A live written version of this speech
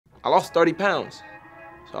I lost 30 pounds.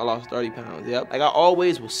 So I lost 30 pounds, yep. Like I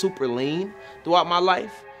always was super lean throughout my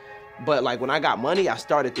life. But like when I got money, I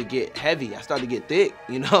started to get heavy. I started to get thick,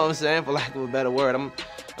 you know what I'm saying? For lack of a better word. I'm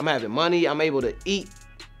having money, I'm able to eat,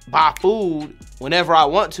 buy food whenever I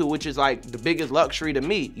want to, which is like the biggest luxury to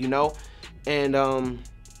me, you know? And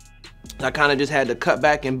I kind of just had to cut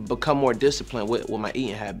back and become more disciplined with my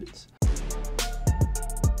eating habits.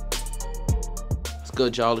 What's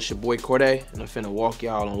good, y'all? It's your boy Cordae, and I'm finna walk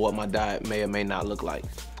y'all on what my diet may or may not look like.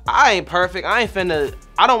 I ain't perfect. I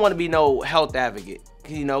don't want to be no health advocate,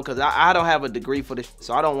 you know, because I don't have a degree for this,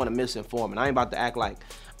 so I don't want to misinform, and I ain't about to act like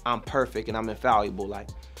I'm perfect and I'm infallible. Like,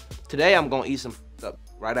 today I'm gonna eat some up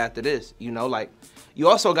right after this, you know, like, you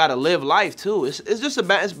also gotta live life too. It's just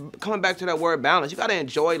it's coming back to that word balance. You gotta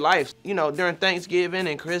enjoy life. You know, during Thanksgiving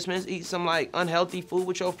and Christmas, eat some like unhealthy food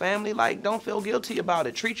with your family. Like, don't feel guilty about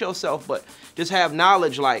it. Treat yourself, but just have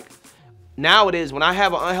knowledge. Like, nowadays, when I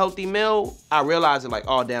have an unhealthy meal, I realize it like,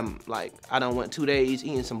 oh damn, like I done went 2 days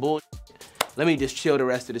eating some bullshit. Let me just chill the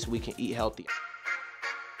rest of this week and eat healthy.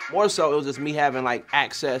 More so, it was just me having like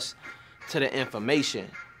access to the information.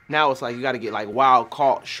 Now it's like you gotta get like wild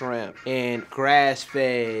caught shrimp and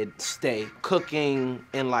grass-fed steak, cooking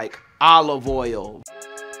in like olive oil.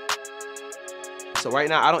 So right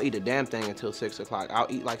now I don't eat a damn thing until 6 o'clock. I'll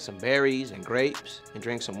eat like some berries and grapes and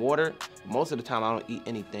drink some water. Most of the time I don't eat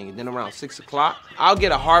anything. And then around 6 o'clock, I'll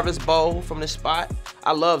get a harvest bowl from the spot.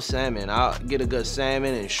 I love salmon. I'll get a good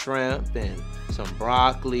salmon and shrimp and some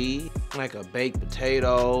broccoli, like a baked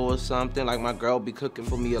potato or something. Like my girl be cooking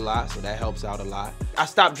for me a lot, so that helps out a lot. I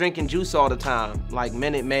stopped drinking juice all the time, like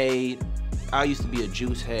Minute Maid. I used to be a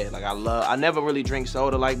juice head. Like I never really drink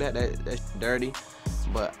soda like that. That's dirty.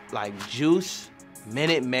 But like juice,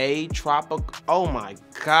 Minute Maid, Tropical, oh my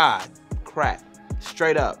God, crack,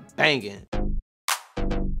 straight up banging.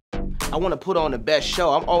 I want to put on the best show.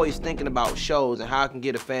 I'm always thinking about shows and how I can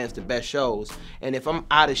get the fans the best shows. And if I'm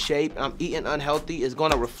out of shape and I'm eating unhealthy, it's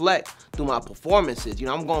gonna reflect through my performances. You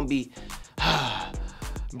know, I'm gonna be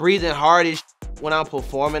breathing hard as when I'm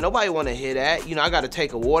performing. Nobody wanna hear that. You know, I gotta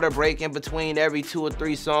take a water break in between every 2 or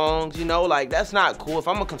 3 songs. You know, like that's not cool. If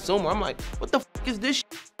I'm a consumer, I'm like, what the f is this?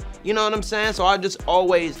 You know what I'm saying? So I just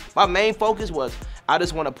always, my main focus was, I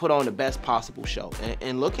just want to put on the best possible show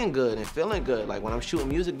and looking good and feeling good. Like when I'm shooting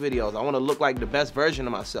music videos, I want to look like the best version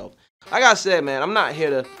of myself. Like I said, man, I'm not here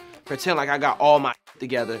to pretend like I got all my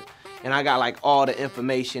together and I got like all the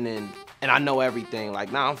information and I know everything.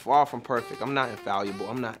 Like, nah, I'm far from perfect. I'm not infallible.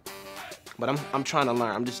 I'm not. But I'm trying to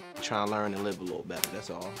learn. I'm just trying to learn and live a little better.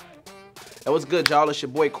 That's all. Hey, what's good, y'all? It's your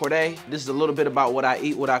boy Cordae. This is a little bit about what I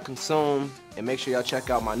eat, what I consume, and make sure y'all check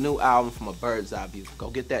out my new album, From a Bird's Eye View. Go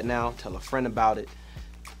get that now. Tell a friend about it.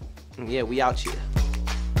 And yeah, we out here.